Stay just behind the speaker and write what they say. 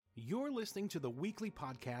You're listening to the weekly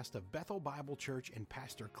podcast of Bethel Bible Church and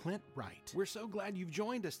Pastor Clint Wright. We're so glad you've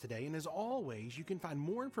joined us today, and as always, you can find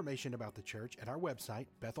more information about the church at our website,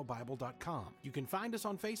 bethelbible.com. You can find us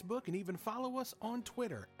on Facebook and even follow us on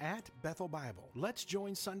Twitter at Bethel Bible. Let's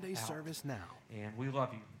join Sunday's service now. And we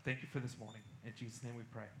love you. Thank you for this morning. In Jesus' name we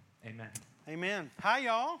pray. Amen. Amen. Hi,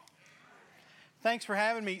 y'all. Thanks for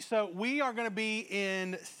having me. So we are going to be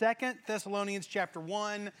in 2 Thessalonians chapter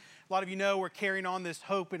 1. A lot of you know we're carrying on this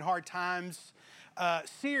Hope in Hard Times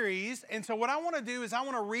series. And so what I want to do is I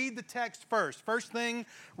want to read the text first. First thing,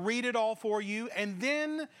 read it all for you, and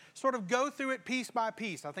then sort of go through it piece by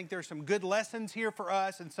piece. I think there's some good lessons here for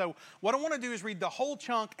us. And so what I want to do is read the whole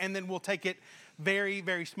chunk, and then we'll take it very,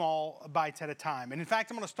 very small bites at a time. And in fact,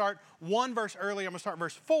 I'm going to start one verse early. I'm going to start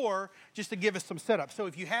verse 4 just to give us some setup. So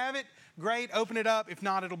if you have it, great, open it up. If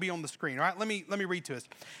not, it'll be on the screen. All right, let me read to us.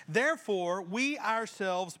 Therefore, we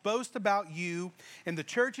ourselves boast about you in the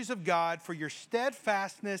churches of God for your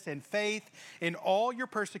steadfastness and faith in all your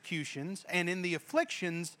persecutions and in the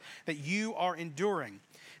afflictions that you are enduring.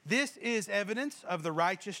 This is evidence of the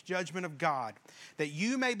righteous judgment of God, that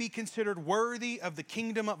you may be considered worthy of the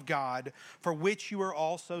kingdom of God, for which you are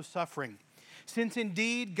also suffering. Since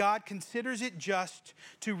indeed God considers it just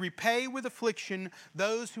to repay with affliction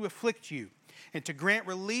those who afflict you, and to grant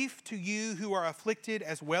relief to you who are afflicted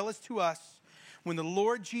as well as to us, when the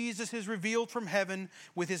Lord Jesus is revealed from heaven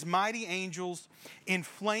with his mighty angels in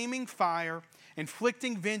flaming fire,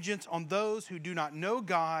 inflicting vengeance on those who do not know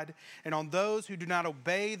God and on those who do not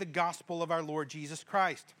obey the gospel of our Lord Jesus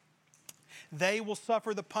Christ. They will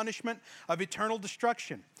suffer the punishment of eternal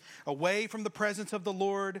destruction, away from the presence of the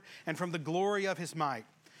Lord and from the glory of his might,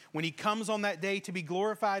 when he comes on that day to be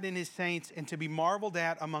glorified in his saints and to be marveled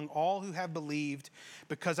at among all who have believed,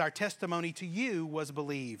 because our testimony to you was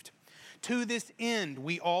believed. To this end,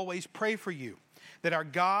 we always pray for you, that our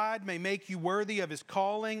God may make you worthy of his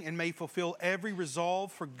calling and may fulfill every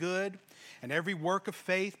resolve for good and every work of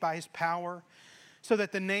faith by his power, so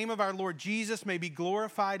that the name of our Lord Jesus may be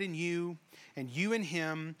glorified in you and you in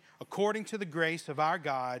him, according to the grace of our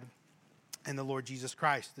God and the Lord Jesus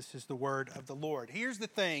Christ. This is the word of the Lord. Here's the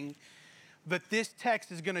thing that this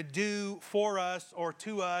text is going to do for us or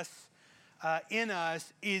to us, in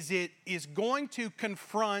us, is it is going to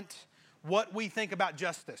confront what we think about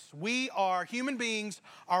justice. We are, human beings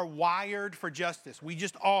are wired for justice. We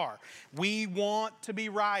just are. We want to be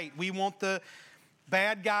right. We want the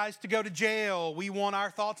bad guys to go to jail. We want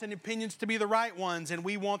our thoughts and opinions to be the right ones, and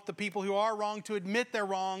we want the people who are wrong to admit they're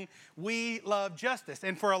wrong. We love justice.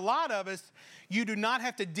 And for a lot of us, you do not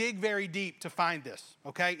have to dig very deep to find this,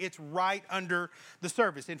 okay? It's right under the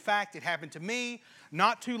surface. In fact, it happened to me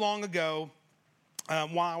not too long ago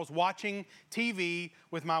while I was watching TV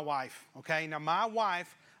with my wife, okay? Now, my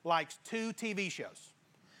wife likes two TV shows.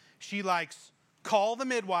 She likes Call the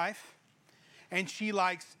Midwife, and she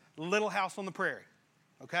likes Little House on the Prairie.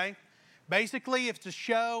 Okay? Basically, if it's a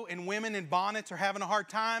show and women in bonnets are having a hard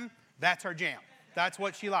time, that's her jam. That's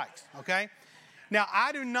what she likes, okay? Now,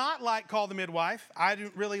 I do not like Call the Midwife. I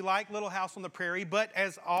don't really like Little House on the Prairie, but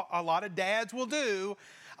as a lot of dads will do,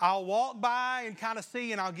 I'll walk by and kind of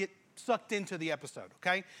see, and I'll get sucked into the episode,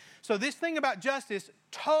 okay? So this thing about justice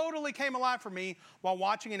totally came alive for me while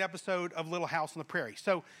watching an episode of Little House on the Prairie.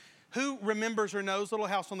 So who remembers or knows Little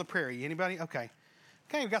House on the Prairie? Anybody? Okay,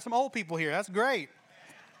 we've got some old people here. That's great.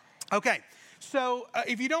 Okay, so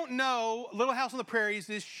if you don't know, Little House on the Prairie is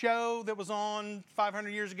this show that was on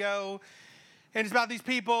 500 years ago, and it's about these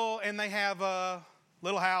people, and they have a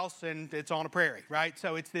little house, and it's on a prairie, right?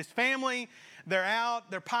 So it's this family. They're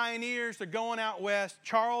out. They're pioneers. They're going out west.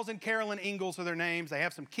 Charles and Carolyn Ingalls are their names. They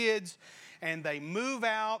have some kids, and they move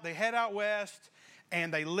out. They head out west,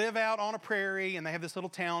 and they live out on a prairie, and they have this little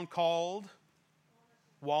town called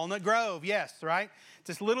Walnut Grove, yes, right? It's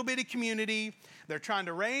this little bitty community. They're trying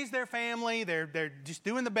to raise their family. They're just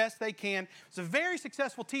doing the best they can. It's a very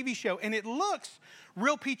successful TV show, and it looks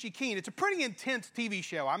real peachy keen. It's a pretty intense TV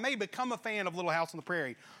show. I may become a fan of Little House on the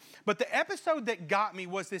Prairie. But the episode that got me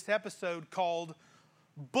was this episode called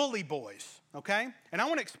Bully Boys, okay? And I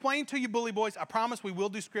want to explain to you Bully Boys. I promise we will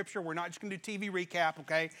do scripture. We're not just going to do TV recap,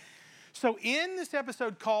 okay? So in this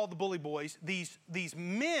episode called The Bully Boys, these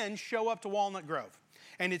men show up to Walnut Grove.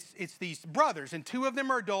 And it's these brothers, and two of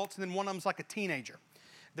them are adults, and then one of them's like a teenager.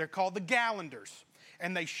 They're called the Gallanders.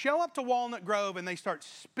 And they show up to Walnut Grove, and they start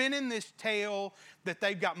spinning this tale that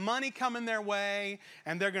they've got money coming their way,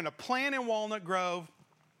 and they're going to plant in Walnut Grove,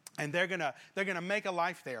 and they're gonna make a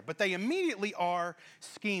life there. But they immediately are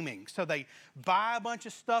scheming. So they buy a bunch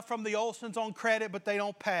of stuff from the Olsons on credit, but they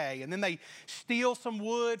don't pay. And then they steal some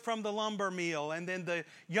wood from the lumber mill. And then the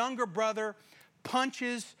younger brother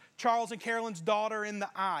punches Charles and Carolyn's daughter in the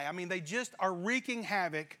eye. I mean, they just are wreaking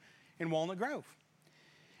havoc in Walnut Grove.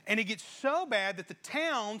 And it gets so bad that the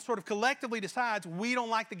town sort of collectively decides, we don't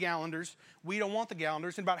like the Gallanders. We don't want the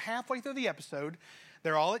Gallanders. And about halfway through the episode,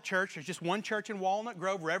 they're all at church. There's just one church in Walnut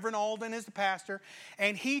Grove. Reverend Alden is the pastor.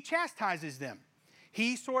 And he chastises them.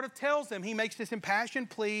 He sort of tells them, he makes this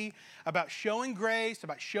impassioned plea about showing grace,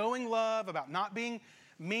 about showing love, about not being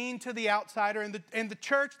mean to the outsider. And the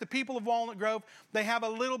church, the people of Walnut Grove, they have a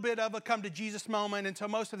little bit of a come to Jesus moment. And so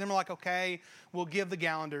most of them are like, okay, we'll give the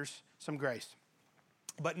Gallanders some grace.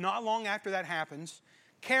 But not long after that happens,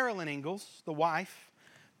 Carolyn Ingalls, the wife,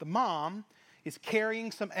 the mom, is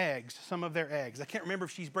carrying some eggs, some of their eggs. I can't remember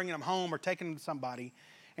if she's bringing them home or taking them to somebody.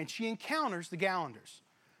 And she encounters the Gallanders.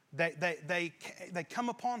 They come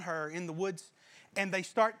upon her in the woods, and they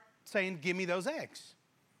start saying, give me those eggs.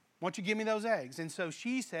 Why don't you give me those eggs? And so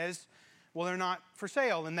she says, well, they're not for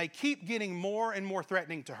sale. And they keep getting more and more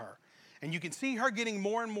threatening to her. And you can see her getting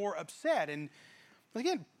more and more upset. And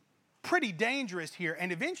again, pretty dangerous here.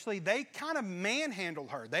 And eventually they kind of manhandle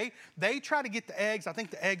her. They try to get the eggs. I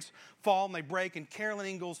think the eggs fall and they break, and Carolyn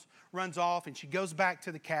Ingalls runs off, and she goes back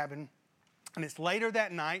to the cabin. And it's later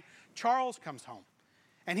that night, Charles comes home,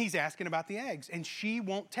 and he's asking about the eggs, and she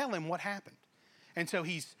won't tell him what happened. And so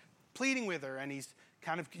he's pleading with her, and he's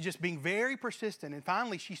kind of just being very persistent. And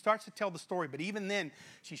finally she starts to tell the story, but even then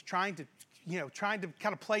she's trying to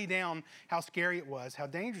kind of play down how scary it was, how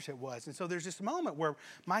dangerous it was. And so there's this moment where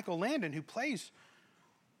Michael Landon, who plays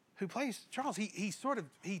Charles,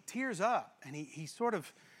 he tears up, and he's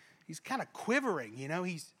kind of quivering,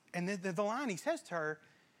 and the line he says to her,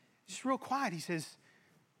 just real quiet, he says,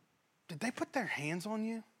 did they put their hands on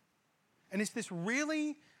you? And it's this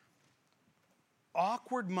really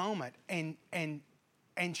awkward moment, and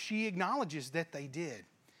she acknowledges that they did.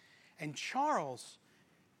 And Charles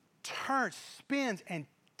spins and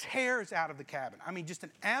tears out of the cabin. I mean, just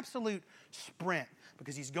an absolute sprint,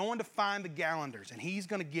 because he's going to find the Gallanders, and he's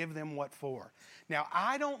going to give them what for. Now,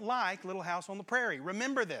 I don't like Little House on the Prairie.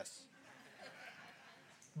 Remember this.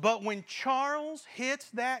 But when Charles hits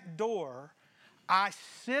that door, I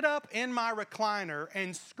sit up in my recliner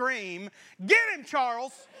and scream, get him,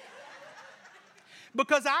 Charles!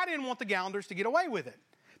 Because I didn't want the Gallanders to get away with it.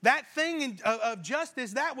 That thing of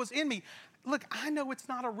justice, that was in me. Look, I know it's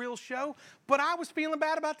not a real show, but I was feeling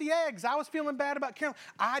bad about the eggs. I was feeling bad about Carolyn.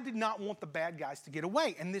 I did not want the bad guys to get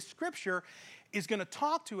away. And this scripture is going to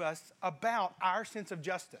talk to us about our sense of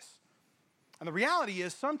justice. And the reality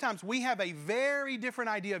is sometimes we have a very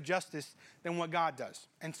different idea of justice than what God does.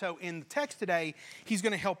 And so in the text today, he's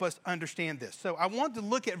going to help us understand this. So I want to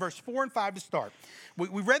look at verse 4 and 5 to start.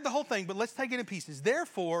 We read the whole thing, but let's take it in pieces.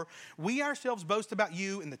 Therefore, we ourselves boast about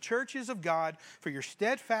you in the churches of God for your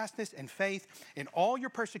steadfastness and faith in all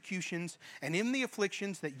your persecutions and in the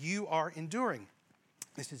afflictions that you are enduring.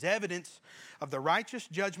 This is evidence of the righteous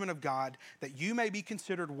judgment of God, that you may be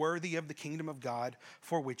considered worthy of the kingdom of God,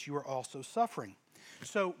 for which you are also suffering.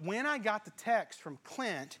 So when I got the text from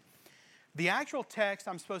Clint, the actual text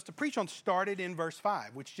I'm supposed to preach on started in verse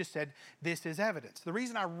 5, which just said, this is evidence. The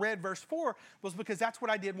reason I read verse 4 was because that's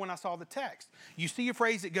what I did when I saw the text. You see a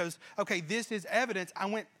phrase that goes, okay, this is evidence. I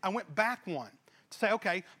went back one to say,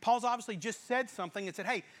 okay, Paul's obviously just said something and said,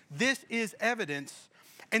 hey, this is evidence.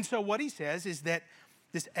 And so what he says is that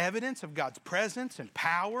this evidence of God's presence and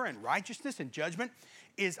power and righteousness and judgment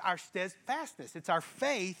is our steadfastness. It's our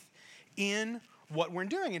faith in what we're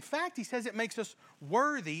doing. In fact, he says it makes us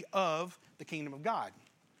worthy of the kingdom of God.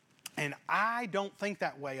 And I don't think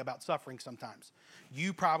that way about suffering sometimes.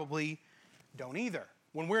 You probably don't either.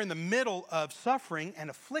 When we're in the middle of suffering and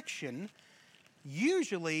affliction,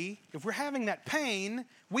 usually, if we're having that pain,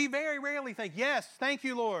 we very rarely think, yes, thank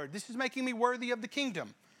you, Lord. This is making me worthy of the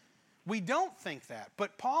kingdom. We don't think that,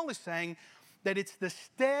 but Paul is saying that it's the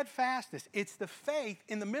steadfastness, it's the faith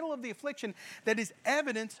in the middle of the affliction that is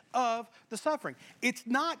evidence of the suffering. It's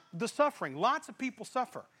not the suffering. Lots of people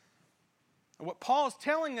suffer. And what Paul is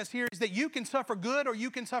telling us here is that you can suffer good or you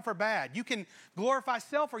can suffer bad. You can glorify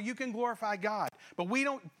self or you can glorify God. But we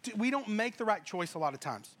don't make the right choice a lot of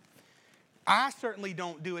times. I certainly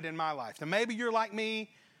don't do it in my life. Now maybe you're like me.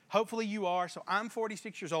 Hopefully you are. So I'm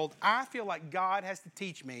 46 years old. I feel like God has to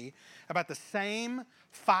teach me about the same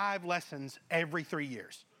 5 lessons every 3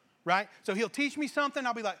 years, right? So he'll teach me something.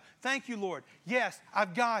 I'll be like, thank you, Lord. Yes,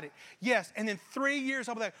 I've got it. Yes. And then 3 years,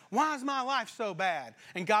 I'll be like, why is my life so bad?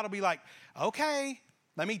 And God will be like, okay,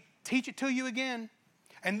 let me teach it to you again.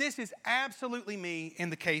 And this is absolutely me in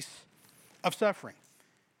the case of suffering.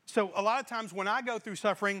 So a lot of times when I go through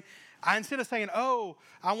suffering, instead of saying, oh,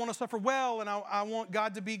 I want to suffer well and I want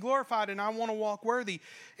God to be glorified and I want to walk worthy,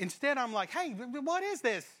 instead I'm like, hey, what is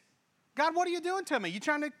this? God, what are you doing to me? You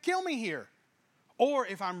trying to kill me here? Or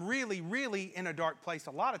if I'm really, really in a dark place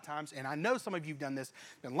a lot of times, and I know some of you have done this,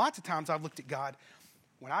 and lots of times I've looked at God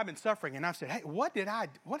when I've been suffering and I've said, hey, what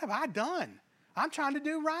have I done? I'm trying to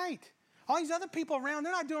do right. All these other people around,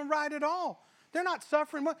 they're not doing right at all. They're not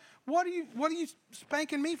suffering. What are you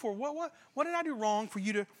spanking me for? What did I do wrong for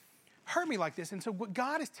you to hurt me like this? And so what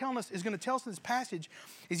God is going to tell us in this passage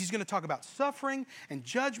is he's going to talk about suffering and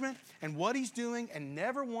judgment and what he's doing. And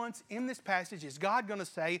never once in this passage is God going to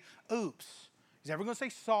say, oops. He's never going to say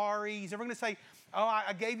sorry. He's never going to say, oh,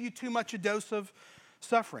 I gave you too much a dose of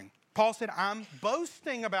suffering. Paul said, I'm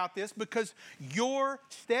boasting about this because your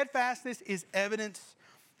steadfastness is evidence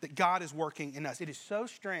that God is working in us. It is so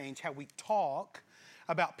strange how we talk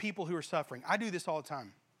about people who are suffering. I do this all the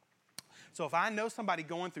time. So if I know somebody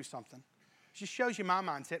going through something, it just shows you my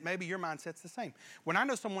mindset. Maybe your mindset's the same. When I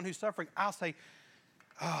know someone who's suffering, I'll say,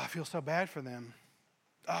 oh, I feel so bad for them.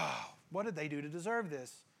 Oh, what did they do to deserve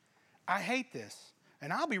this? I hate this.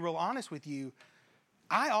 And I'll be real honest with you.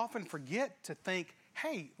 I often forget to think,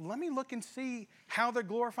 hey, let me look and see how they're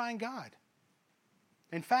glorifying God.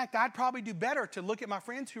 In fact, I'd probably do better to look at my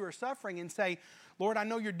friends who are suffering and say, Lord, I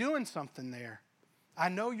know you're doing something there. I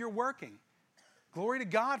know you're working. Glory to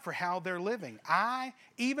God for how they're living.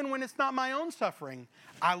 Even when it's not my own suffering,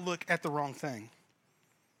 I look at the wrong thing.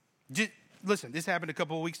 Listen, this happened a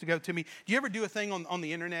couple of weeks ago to me. Do you ever do a thing on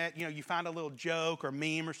the internet? You know, you find a little joke or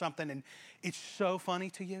meme or something, and it's so funny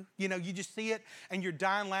to you. You know, you just see it, and you're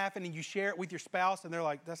dying laughing, and you share it with your spouse, and they're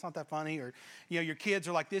like, that's not that funny. Or, you know, your kids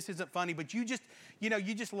are like, this isn't funny. But you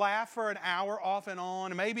just laugh for an hour off and on.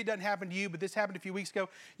 And maybe it doesn't happen to you, but this happened a few weeks ago.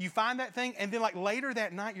 You find that thing, and then like later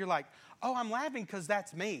that night, you're like, oh, I'm laughing because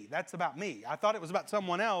that's me. That's about me. I thought it was about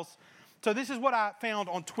someone else. So this is what I found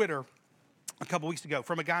on Twitter a couple weeks ago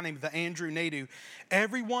from a guy named the Andrew Nadu.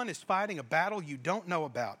 Everyone is fighting a battle you don't know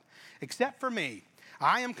about, except for me.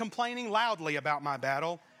 I am complaining loudly about my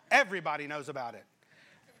battle. Everybody knows about it.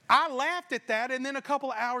 I laughed at that, and then a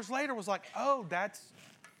couple of hours later was like, oh, that's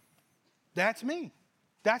me.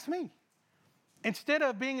 That's me. Instead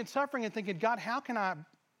of being in suffering and thinking, God, how can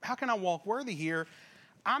I walk worthy here?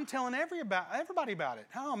 I'm telling everybody about it.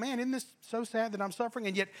 Oh, man, isn't this so sad that I'm suffering?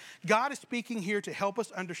 And yet God is speaking here to help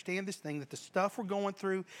us understand this thing, that the stuff we're going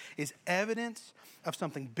through is evidence of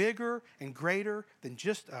something bigger and greater than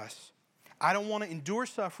just us. I don't want to endure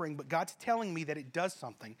suffering, but God's telling me that it does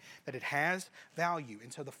something, that it has value.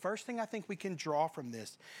 And so the first thing I think we can draw from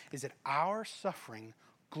this is that our suffering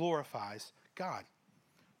glorifies God.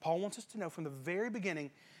 Paul wants us to know from the very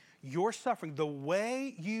beginning, your suffering, the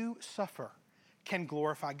way you suffer, can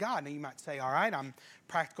glorify God. Now you might say, all right, I'm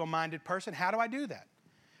a practical-minded person. How do I do that?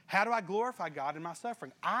 How do I glorify God in my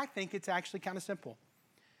suffering? I think it's actually kind of simple.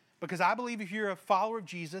 Because I believe if you're a follower of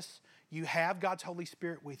Jesus, you have God's Holy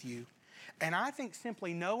Spirit with you. And I think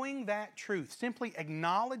simply knowing that truth, simply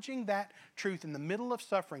acknowledging that truth in the middle of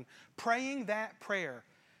suffering, praying that prayer,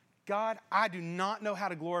 God, I do not know how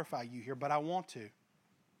to glorify you here, but I want to.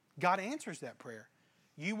 God answers that prayer.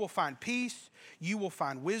 You will find peace. You will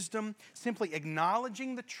find wisdom. Simply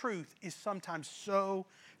acknowledging the truth is sometimes so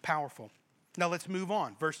powerful. Now let's move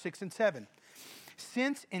on. Verse 6 and 7.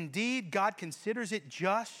 Since indeed God considers it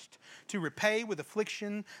just to repay with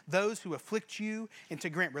affliction those who afflict you and to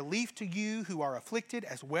grant relief to you who are afflicted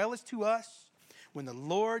as well as to us when the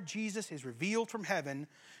Lord Jesus is revealed from heaven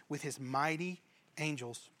with his mighty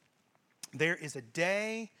angels. There is a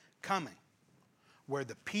day coming where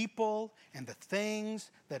the people and the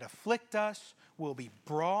things that afflict us will be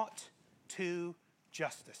brought to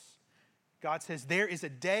justice. God says there is a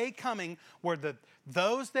day coming where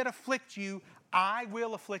those that afflict you, I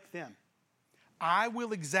will afflict them. I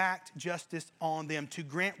will exact justice on them to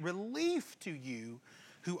grant relief to you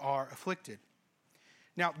who are afflicted.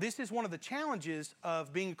 Now, this is one of the challenges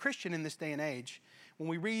of being a Christian in this day and age. When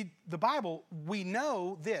we read the Bible, we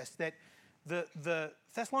know this, that the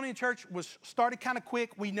Thessalonian church was started kind of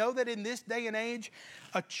quick. We know that in this day and age,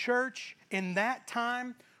 a church in that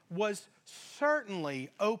time was certainly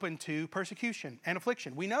open to persecution and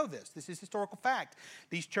affliction. We know this. This is historical fact.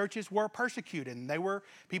 These churches were persecuted, and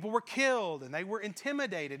people were killed, and they were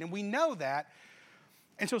intimidated, and we know that.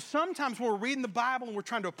 And so sometimes when we're reading the Bible and we're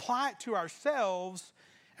trying to apply it to ourselves,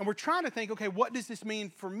 and we're trying to think, okay, what does this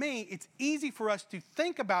mean for me? It's easy for us to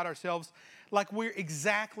think about ourselves like we're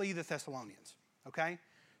exactly the Thessalonians, okay?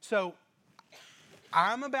 So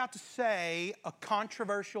I'm about to say a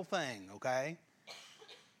controversial thing, okay?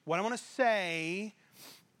 What I want to say,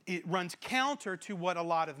 it runs counter to what a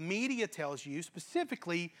lot of media tells you,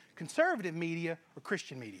 specifically conservative media or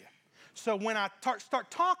Christian media. So when I start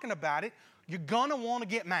talking about it, you're going to want to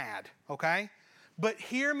get mad, okay? But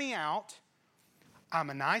hear me out.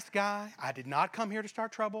 I'm a nice guy. I did not come here to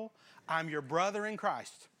start trouble. I'm your brother in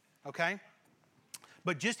Christ, okay?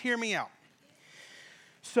 But just hear me out.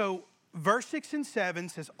 So verse 6 and 7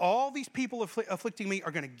 says, all these people afflicting me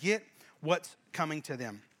are going to get what's coming to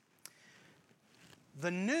them.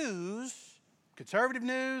 The news, conservative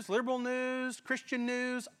news, liberal news, Christian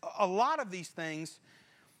news, a lot of these things,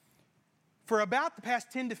 for about the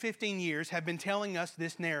past 10 to 15 years have been telling us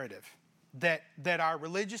this narrative, that our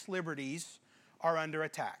religious liberties are under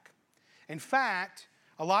attack. In fact,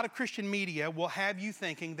 a lot of Christian media will have you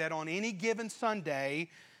thinking that on any given Sunday,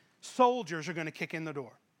 soldiers are going to kick in the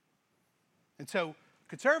door. And so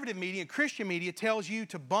conservative media and Christian media tells you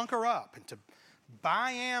to bunker up and to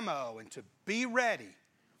buy ammo and to be ready.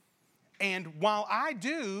 And while I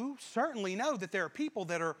do certainly know that there are people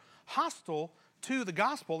that are hostile to the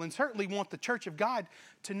gospel and certainly want the church of God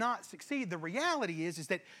to not succeed, the reality is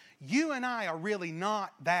that you and I are really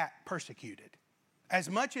not that persecuted. As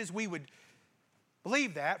much as we would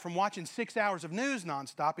believe that from watching 6 hours of news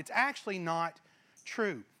nonstop, it's actually not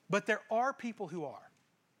true. But there are people who are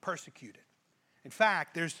persecuted. In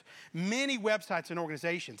fact, there's many websites and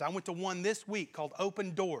organizations. I went to one this week called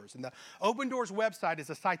Open Doors. And the Open Doors website is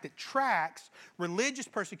a site that tracks religious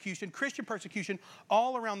persecution, Christian persecution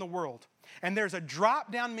all around the world. And there's a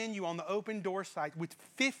drop-down menu on the Open Doors site with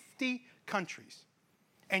 50 countries.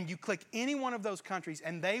 And you click any one of those countries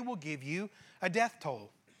and they will give you a death toll.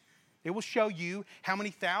 It will show you how many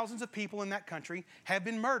thousands of people in that country have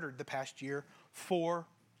been murdered the past year for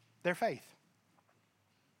their faith.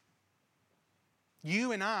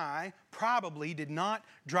 You and I probably did not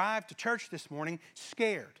drive to church this morning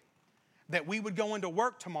scared that we would go into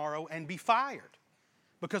work tomorrow and be fired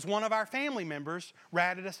because one of our family members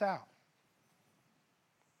ratted us out.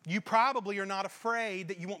 You probably are not afraid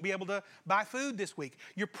that you won't be able to buy food this week.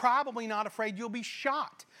 You're probably not afraid you'll be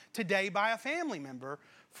shot today by a family member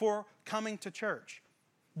for coming to church.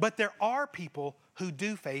 But there are people who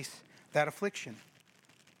do face that affliction.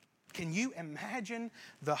 Can you imagine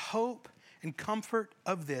the hope and comfort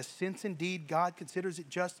of this, since indeed God considers it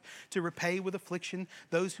just to repay with affliction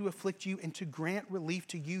those who afflict you and to grant relief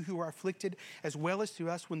to you who are afflicted, as well as to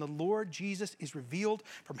us when the Lord Jesus is revealed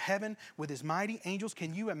from heaven with his mighty angels?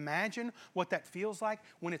 Can you imagine what that feels like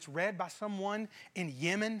when it's read by someone in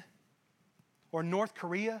Yemen or North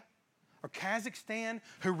Korea or Kazakhstan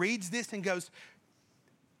who reads this and goes,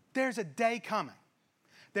 there's a day coming.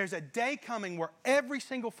 There's a day coming where every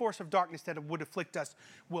single force of darkness that would afflict us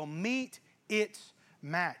will meet its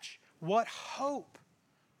match. What hope,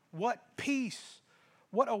 what peace,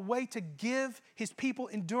 what a way to give his people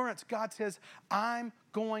endurance. God says, I'm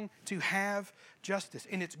going to have justice.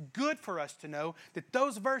 And it's good for us to know that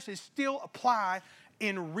those verses still apply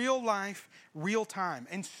in real life, real time.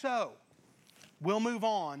 And so, we'll move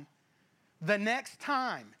on. The next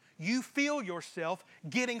time you feel yourself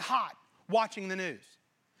getting hot watching the news,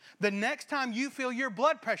 the next time you feel your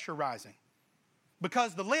blood pressure rising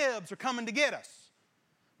because the libs are coming to get us,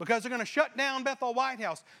 because they're going to shut down Bethel White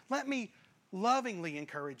House, let me lovingly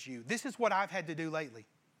encourage you. This is what I've had to do lately.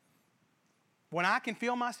 When I can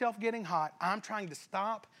feel myself getting hot, I'm trying to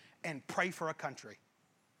stop and pray for a country.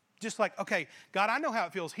 Just like, okay, God, I know how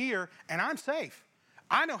it feels here, and I'm safe.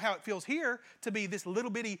 I know how it feels here to be this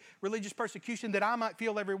little bitty religious persecution that I might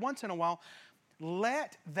feel every once in a while.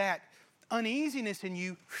 Let that uneasiness in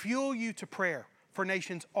you fuel you to prayer for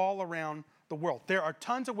nations all around the world. There are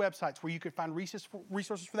tons of websites where you could find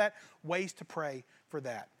resources for that, ways to pray for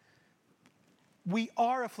that. We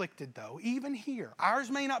are afflicted, though, even here. Ours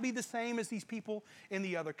may not be the same as these people in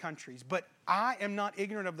the other countries, but I am not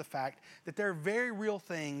ignorant of the fact that there are very real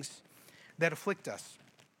things that afflict us.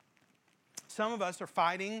 Some of us are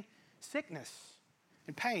fighting sickness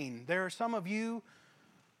and pain. There are some of you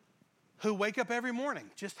who wake up every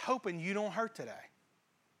morning just hoping you don't hurt today.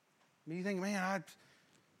 You think, man, I'm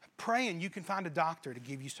praying you can find a doctor to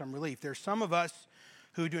give you some relief. There's some of us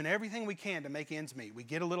who are doing everything we can to make ends meet. We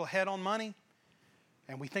get a little ahead on money,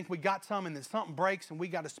 and we think we got some, and then something breaks, and we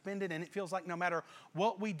got to spend it, and it feels like no matter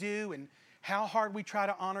what we do and how hard we try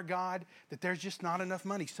to honor God, that there's just not enough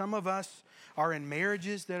money. Some of us are in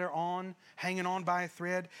marriages that are hanging on by a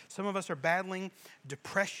thread. Some of us are battling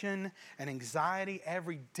depression and anxiety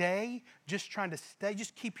every day, just trying to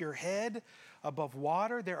just keep your head above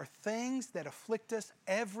water. There are things that afflict us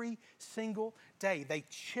every single day. They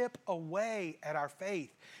chip away at our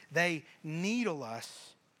faith. They needle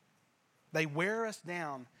us. They wear us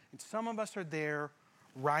down. And some of us are there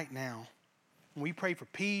right now. And we pray for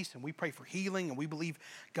peace and we pray for healing and we believe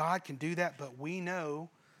God can do that, but we know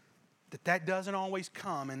that that doesn't always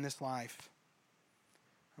come in this life.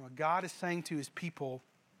 What God is saying to his people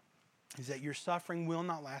is that your suffering will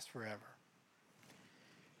not last forever.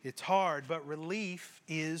 It's hard, but relief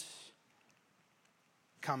is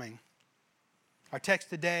coming. Our text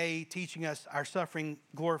today teaching us our suffering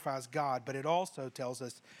glorifies God, but it also tells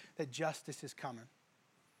us that justice is coming.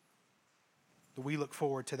 We look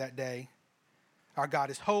forward to that day. Our God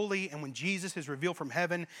is holy, and when Jesus is revealed from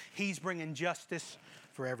heaven, he's bringing justice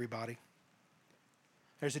for everybody.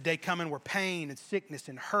 There's a day coming where pain and sickness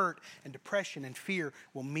and hurt and depression and fear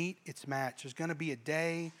will meet its match. There's going to be a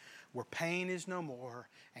day where pain is no more,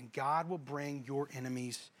 and God will bring your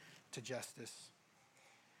enemies to justice.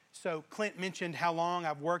 So Clint mentioned how long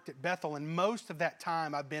I've worked at Bethel, and most of that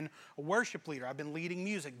time I've been a worship leader. I've been leading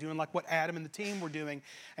music, doing like what Adam and the team were doing.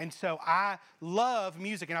 And so I love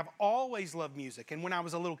music, and I've always loved music. And when I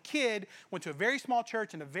was a little kid, went to a very small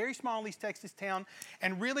church in a very small East Texas town,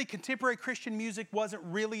 and really contemporary Christian music wasn't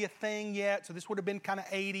really a thing yet. So this would have been kind of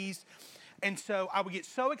 80s. And so I would get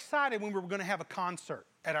so excited when we were going to have a concert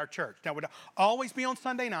at our church. Now, it would always be on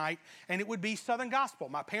Sunday night, and it would be Southern Gospel.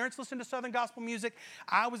 My parents listened to Southern Gospel music.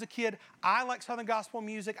 I was a kid. I like Southern Gospel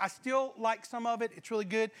music. I still like some of it. It's really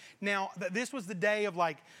good. Now, this was the day of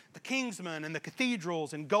like the Kingsmen and the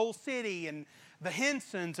Cathedrals and Gold City and the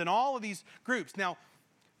Hensons and all of these groups. Now,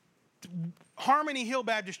 Harmony Hill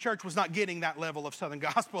Baptist Church was not getting that level of Southern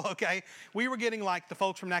Gospel, okay? We were getting like the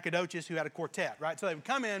folks from Nacogdoches who had a quartet, right? So they would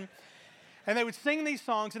come in, and they would sing these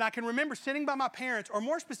songs, and I can remember sitting by my parents, or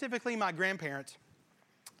more specifically my grandparents,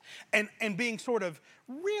 and being sort of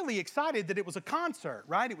really excited that it was a concert,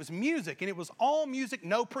 right? It was music, and it was all music,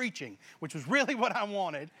 no preaching, which was really what I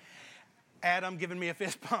wanted. Adam giving me a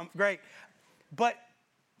fist bump, great. But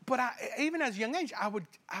I, even as a young age, I would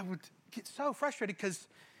get so frustrated because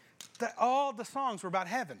all the songs were about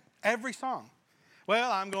heaven, every song.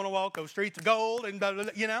 Well, I'm going to walk those streets of gold, and blah, blah,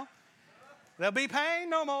 blah, you know. There'll be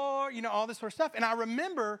pain no more, you know, all this sort of stuff. And I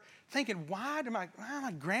remember thinking, why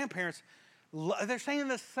my grandparents, they're saying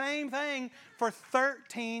the same thing for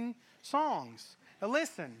 13 songs. Now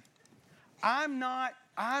listen, I'm not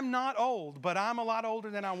old, but I'm a lot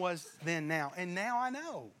older than I was then now. And now I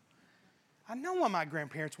know. I know why my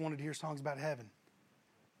grandparents wanted to hear songs about heaven.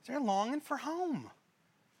 They're longing for home.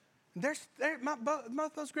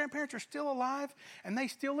 Both those grandparents are still alive, and they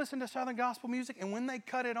still listen to Southern Gospel music, and when they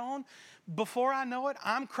cut it on, before I know it,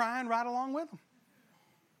 I'm crying right along with them.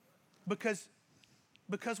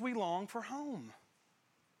 Because we long for home.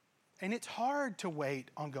 And it's hard to wait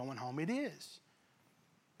on going home. It is.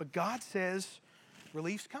 But God says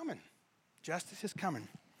relief's coming. Justice is coming.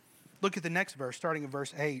 Look at the next verse, starting in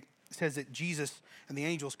verse 8. It says that Jesus and the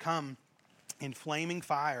angels come in flaming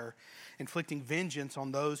fire, inflicting vengeance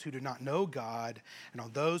on those who do not know God and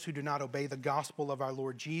on those who do not obey the gospel of our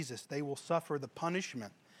Lord Jesus. They will suffer the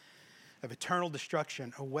punishment of eternal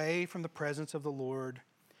destruction away from the presence of the Lord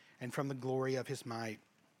and from the glory of his might.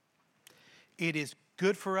 It is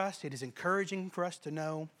good for us, it is encouraging for us to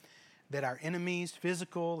know that our enemies,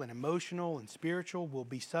 physical and emotional and spiritual, will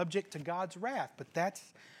be subject to God's wrath. But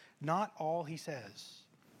that's not all he says.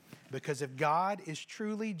 Because if God is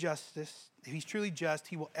truly justice, if he's truly just,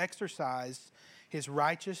 he will exercise his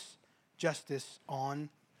righteous justice on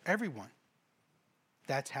everyone.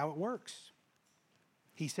 That's how it works.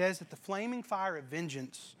 He says that the flaming fire of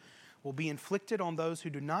vengeance will be inflicted on those who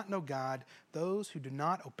do not know God, those who do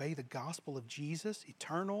not obey the gospel of Jesus,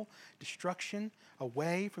 eternal destruction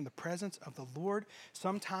away from the presence of the Lord.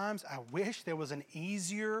 Sometimes I wish there was an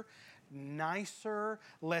easier, nicer,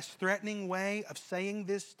 less threatening way of saying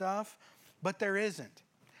this stuff, but there isn't.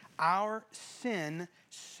 Our sin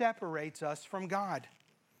separates us from God.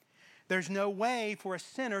 There's no way for a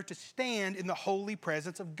sinner to stand in the holy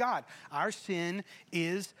presence of God. Our sin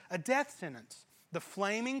is a death sentence. The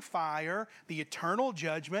flaming fire, the eternal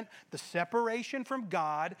judgment, the separation from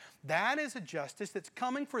God, that is a justice that's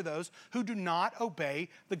coming for those who do not obey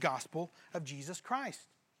the gospel of Jesus Christ.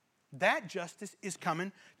 That justice is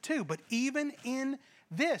coming too. But even in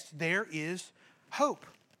this, there is hope.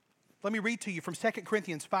 Let me read to you from 2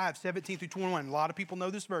 Corinthians 5, 17 through 21. A lot of people know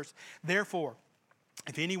this verse. Therefore,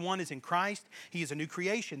 if anyone is in Christ, he is a new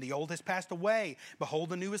creation. The old has passed away. Behold,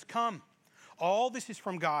 the new has come. All this is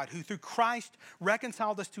from God, who through Christ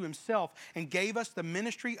reconciled us to himself and gave us the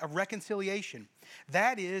ministry of reconciliation.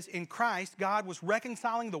 That is, in Christ, God was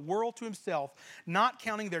reconciling the world to himself, not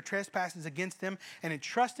counting their trespasses against them, and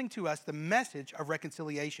entrusting to us the message of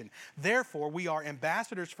reconciliation. Therefore, we are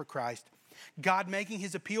ambassadors for Christ, God making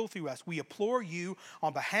his appeal through us. We implore you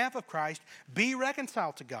on behalf of Christ, be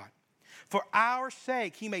reconciled to God. For our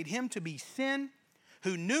sake, he made him to be sin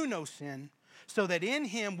who knew no sin, so that in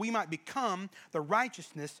him we might become the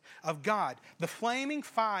righteousness of God. The flaming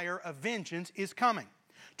fire of vengeance is coming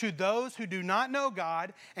to those who do not know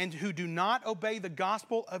God and who do not obey the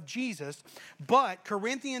gospel of Jesus. But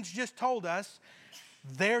Corinthians just told us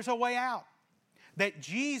there's a way out. That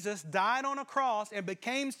Jesus died on a cross and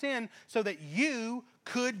became sin so that you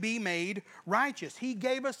could be made righteous. He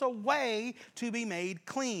gave us a way to be made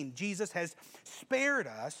clean. Jesus has spared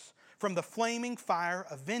us from the flaming fire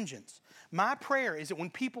of vengeance. My prayer is that when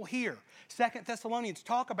people hear 2 Thessalonians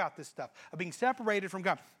talk about this stuff, of being separated from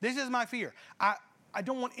God, this is my fear. I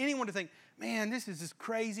don't want anyone to think, man, this is this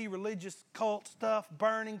crazy religious cult stuff,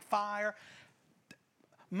 burning fire.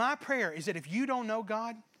 My prayer is that if you don't know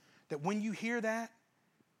God, that when you hear that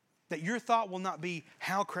your thought will not be,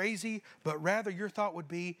 how crazy, but rather your thought would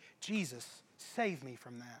be, Jesus, save me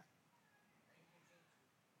from that.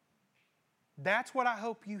 That's what I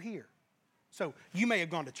hope you hear. So you may have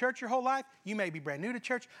gone to church your whole life. You may be brand new to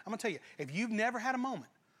church. I'm going to tell you, if you've never had a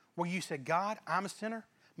moment where you said, God, I'm a sinner.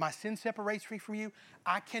 My sin separates me from you.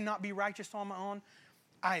 I cannot be righteous on my own.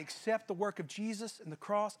 I accept the work of Jesus and the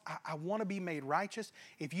cross. I want to be made righteous.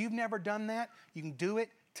 If you've never done that, you can do it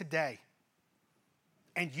today.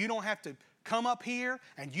 And you don't have to come up here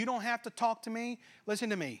and you don't have to talk to me. Listen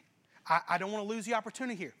to me. I don't want to lose the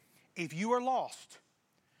opportunity here. If you are lost,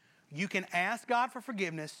 you can ask God for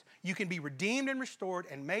forgiveness. You can be redeemed and restored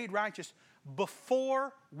and made righteous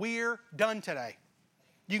before we're done today.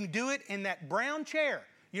 You can do it in that brown chair.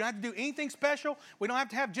 You don't have to do anything special. We don't have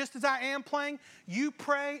to have Just As I Am playing. You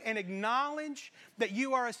pray and acknowledge that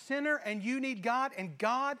you are a sinner and you need God, and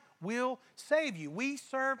God will save you. We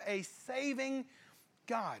serve a saving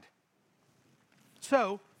God.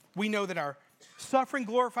 So, we know that our suffering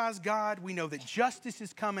glorifies God. We know that justice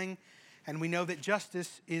is coming, and we know that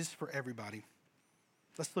justice is for everybody.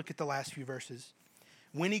 Let's look at the last few verses.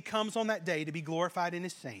 When he comes on that day to be glorified in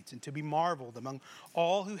his saints and to be marveled among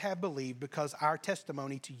all who have believed, because our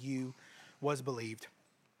testimony to you was believed.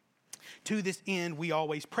 To this end, we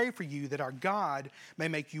always pray for you, that our God may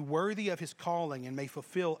make you worthy of his calling and may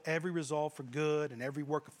fulfill every resolve for good and every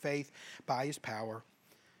work of faith by his power,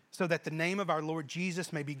 so that the name of our Lord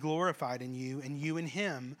Jesus may be glorified in you and you in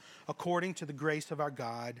him, according to the grace of our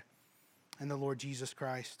God and the Lord Jesus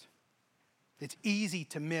Christ. It's easy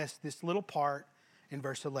to miss this little part in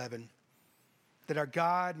verse 11, that our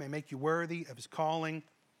God may make you worthy of his calling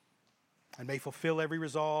and may fulfill every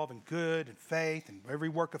resolve and good and faith and every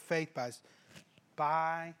work of faith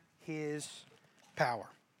by his power.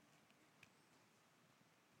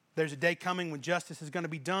 There's a day coming when justice is going to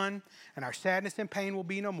be done and our sadness and pain will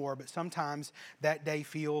be no more, but sometimes that day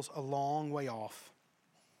feels a long way off.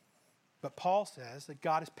 But Paul says that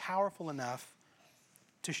God is powerful enough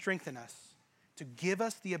to strengthen us, to give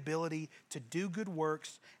us the ability to do good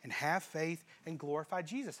works and have faith and glorify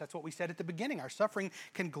Jesus. That's what we said at the beginning. Our suffering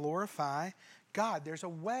can glorify God. There's a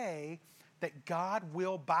way that God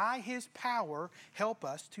will, by his power, help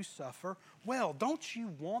us to suffer well. Don't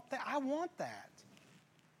you want that? I want that.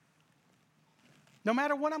 No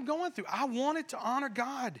matter what I'm going through, I want it to honor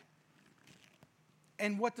God.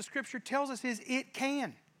 And what the scripture tells us is it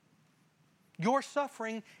can. Your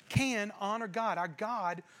suffering can honor God. Our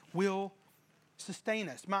God will sustain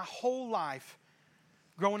us. My whole life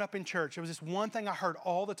growing up in church, there was this one thing I heard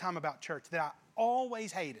all the time about church that I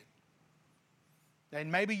always hated.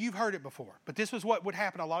 And maybe you've heard it before, but this was what would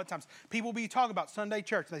happen a lot of times. People would be talking about Sunday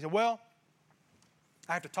church, and they say, well,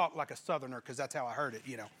 I have to talk like a Southerner because that's how I heard it,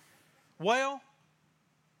 you know. Well,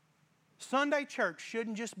 Sunday church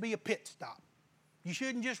shouldn't just be a pit stop. You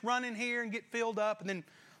shouldn't just run in here and get filled up and then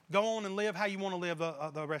go on and live how you want to live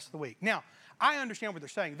the rest of the week. Now, I understand what they're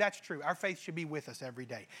saying. That's true. Our faith should be with us every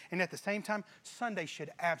day. And at the same time, Sunday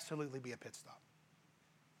should absolutely be a pit stop.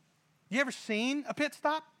 You ever seen a pit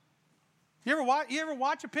stop? You ever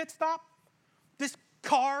watch a pit stop? This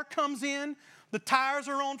car comes in, the tires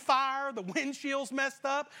are on fire, the windshield's messed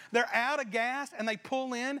up, they're out of gas, and they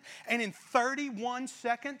pull in, and in 31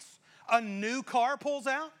 seconds, a new car pulls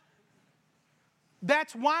out.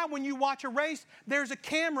 That's why when you watch a race, there's a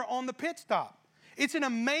camera on the pit stop. It's an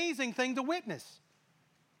amazing thing to witness.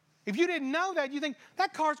 If you didn't know that, you think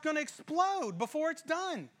that car's going to explode before it's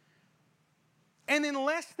done. And in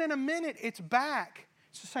less than a minute, it's back.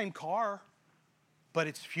 It's the same car, but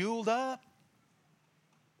it's fueled up.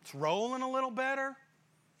 It's rolling a little better.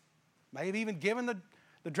 Maybe even giving the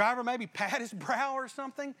driver maybe pat his brow or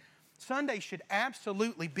something. Sunday should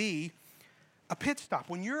absolutely be a pit stop.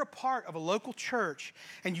 When you're a part of a local church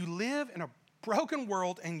and you live in a broken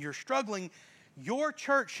world and you're struggling, your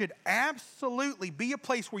church should absolutely be a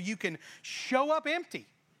place where you can show up empty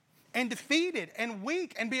and defeated and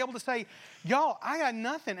weak and be able to say, y'all, I got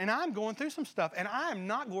nothing and I'm going through some stuff and I am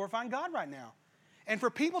not glorifying God right now. And for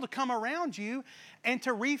people to come around you and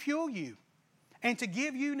to refuel you and to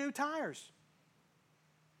give you new tires.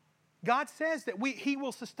 God says that He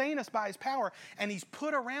will sustain us by His power, and He's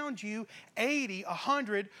put around you 80,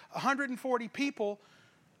 100, 140 people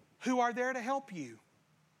who are there to help you.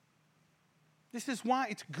 This is why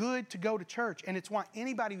it's good to go to church, and it's why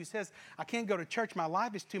anybody who says, I can't go to church, my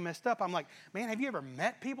life is too messed up, I'm like, man, have you ever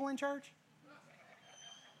met people in church?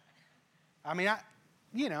 I mean,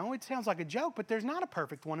 it sounds like a joke, but there's not a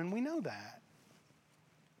perfect one, and we know that.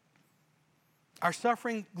 Our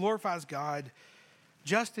suffering glorifies God.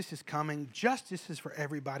 Justice is coming. Justice is for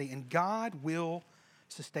everybody, and God will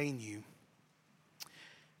sustain you.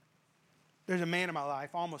 There's a man in my life,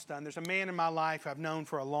 almost done. There's a man in my life I've known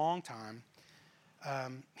for a long time.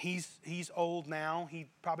 He's old now. He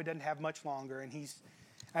probably doesn't have much longer, and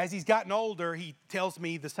as he's gotten older, he tells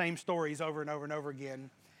me the same stories over and over and over again.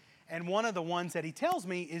 And one of the ones that he tells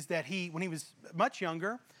me is that when he was much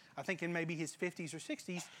younger, I think in maybe his 50s or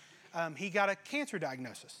 60s, he got a cancer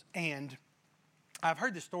diagnosis. And I've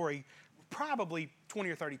heard this story probably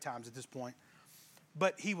 20 or 30 times at this point.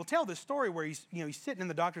 But he will tell this story where he's sitting in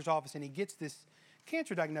the doctor's office and he gets this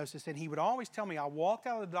cancer diagnosis. And he would always tell me, I walked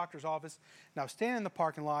out of the doctor's office and I was standing in the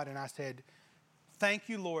parking lot and I said, thank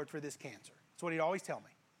you, Lord, for this cancer. That's what he'd always tell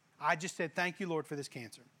me. I just said, thank you, Lord, for this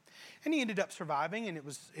cancer. And he ended up surviving, and it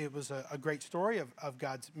was a great story of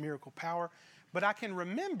God's miracle power. But I can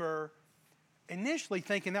remember initially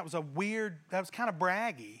thinking that was kind of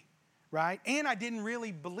braggy. Right? And I didn't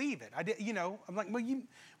really believe it. I'm like, well, you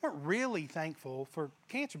weren't really thankful for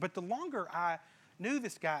cancer. But the longer I knew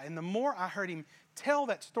this guy and the more I heard him tell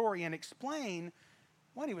that story and explain,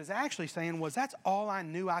 what he was actually saying was, that's all I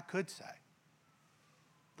knew I could say.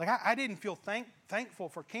 Like, I didn't feel thankful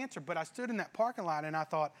for cancer, but I stood in that parking lot and I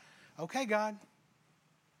thought, okay, God,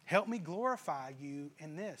 help me glorify you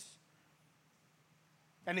in this.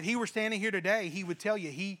 And if he were standing here today, he would tell you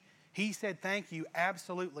he said thank you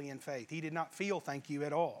absolutely in faith. He did not feel thank you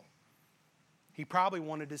at all. He probably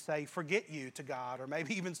wanted to say forget you to God, or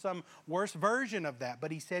maybe even some worse version of that.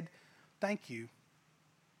 But he said thank you.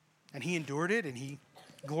 And he endured it and he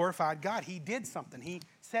glorified God. He did something. He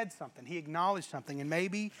said something. He acknowledged something. And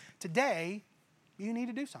maybe today you need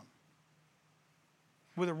to do something.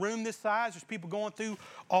 With a room this size, there's people going through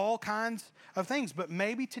all kinds of things. But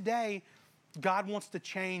maybe today God wants to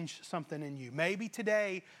change something in you. Maybe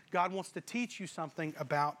today God wants to teach you something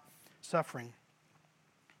about suffering.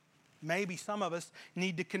 Maybe some of us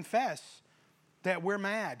need to confess that we're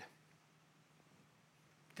mad.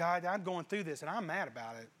 God, I'm going through this and I'm mad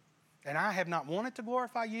about it. And I have not wanted to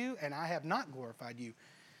glorify you and I have not glorified you.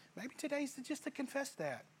 Maybe today's just to confess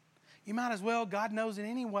that. You might as well, God knows it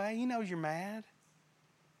anyway. He knows you're mad.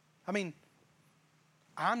 I mean,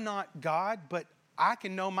 I'm not God, but I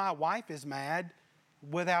can know my wife is mad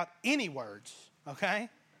without any words, okay?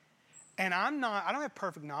 And I don't have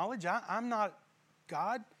perfect knowledge. I'm not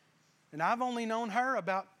God. And I've only known her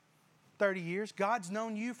about 30 years. God's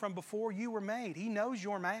known you from before you were made. He knows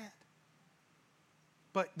you're mad.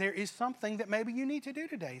 But there is something that maybe you need to do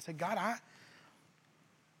today. Say, God,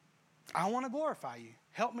 I want to glorify you.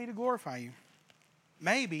 Help me to glorify you.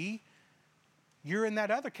 Maybe you're in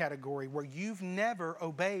that other category where you've never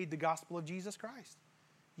obeyed the gospel of Jesus Christ.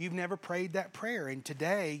 You've never prayed that prayer. And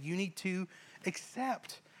today you need to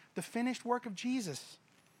accept the finished work of Jesus.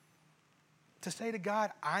 To say to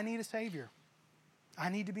God, I need a Savior. I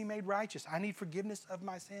need to be made righteous. I need forgiveness of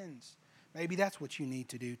my sins. Maybe that's what you need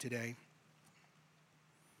to do today.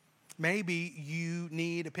 Maybe you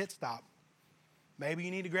need a pit stop. Maybe you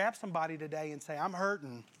need to grab somebody today and say, I'm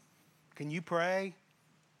hurting. Can you pray?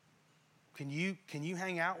 Can you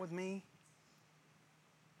hang out with me?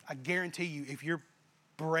 I guarantee you, if you're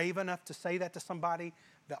brave enough to say that to somebody,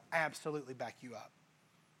 they'll absolutely back you up.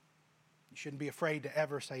 You shouldn't be afraid to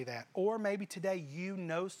ever say that. Or maybe today you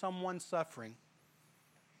know someone suffering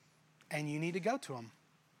and you need to go to them.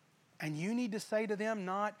 And you need to say to them,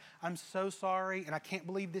 not, I'm so sorry and I can't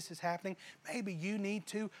believe this is happening. Maybe you need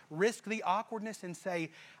to risk the awkwardness and say,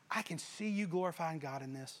 I can see you glorifying God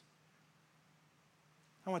in this.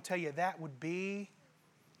 I want to tell you, that would be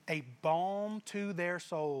a balm to their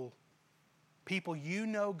soul. People you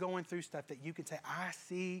know going through stuff that you can say, I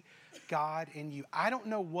see God in you. I don't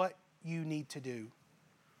know what you need to do,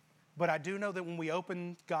 but I do know that when we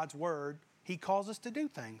open God's Word, He calls us to do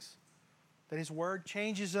things. That His Word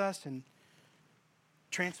changes us and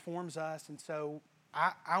transforms us. And so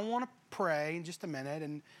I want to pray in just a minute,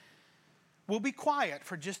 and we'll be quiet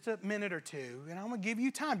for just a minute or two, and I'm going to give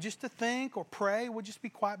you time just to think or pray. We'll just be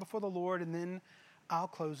quiet before the Lord, and then I'll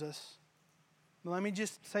close us. But let me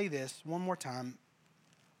just say this one more time,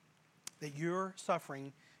 that your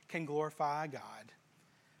suffering can glorify God,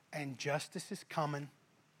 and justice is coming,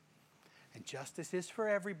 and justice is for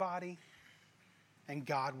everybody, and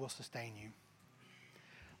God will sustain you.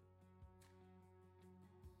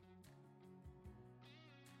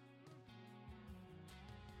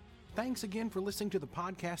 Thanks again for listening to the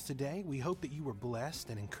podcast today. We hope that you were blessed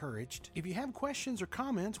and encouraged. If you have questions or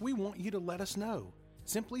comments, we want you to let us know.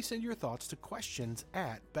 Simply send your thoughts to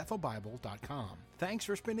questions@bethelbible.com. Thanks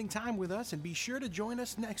for spending time with us, and be sure to join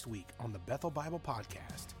us next week on the Bethel Bible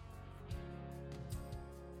Podcast.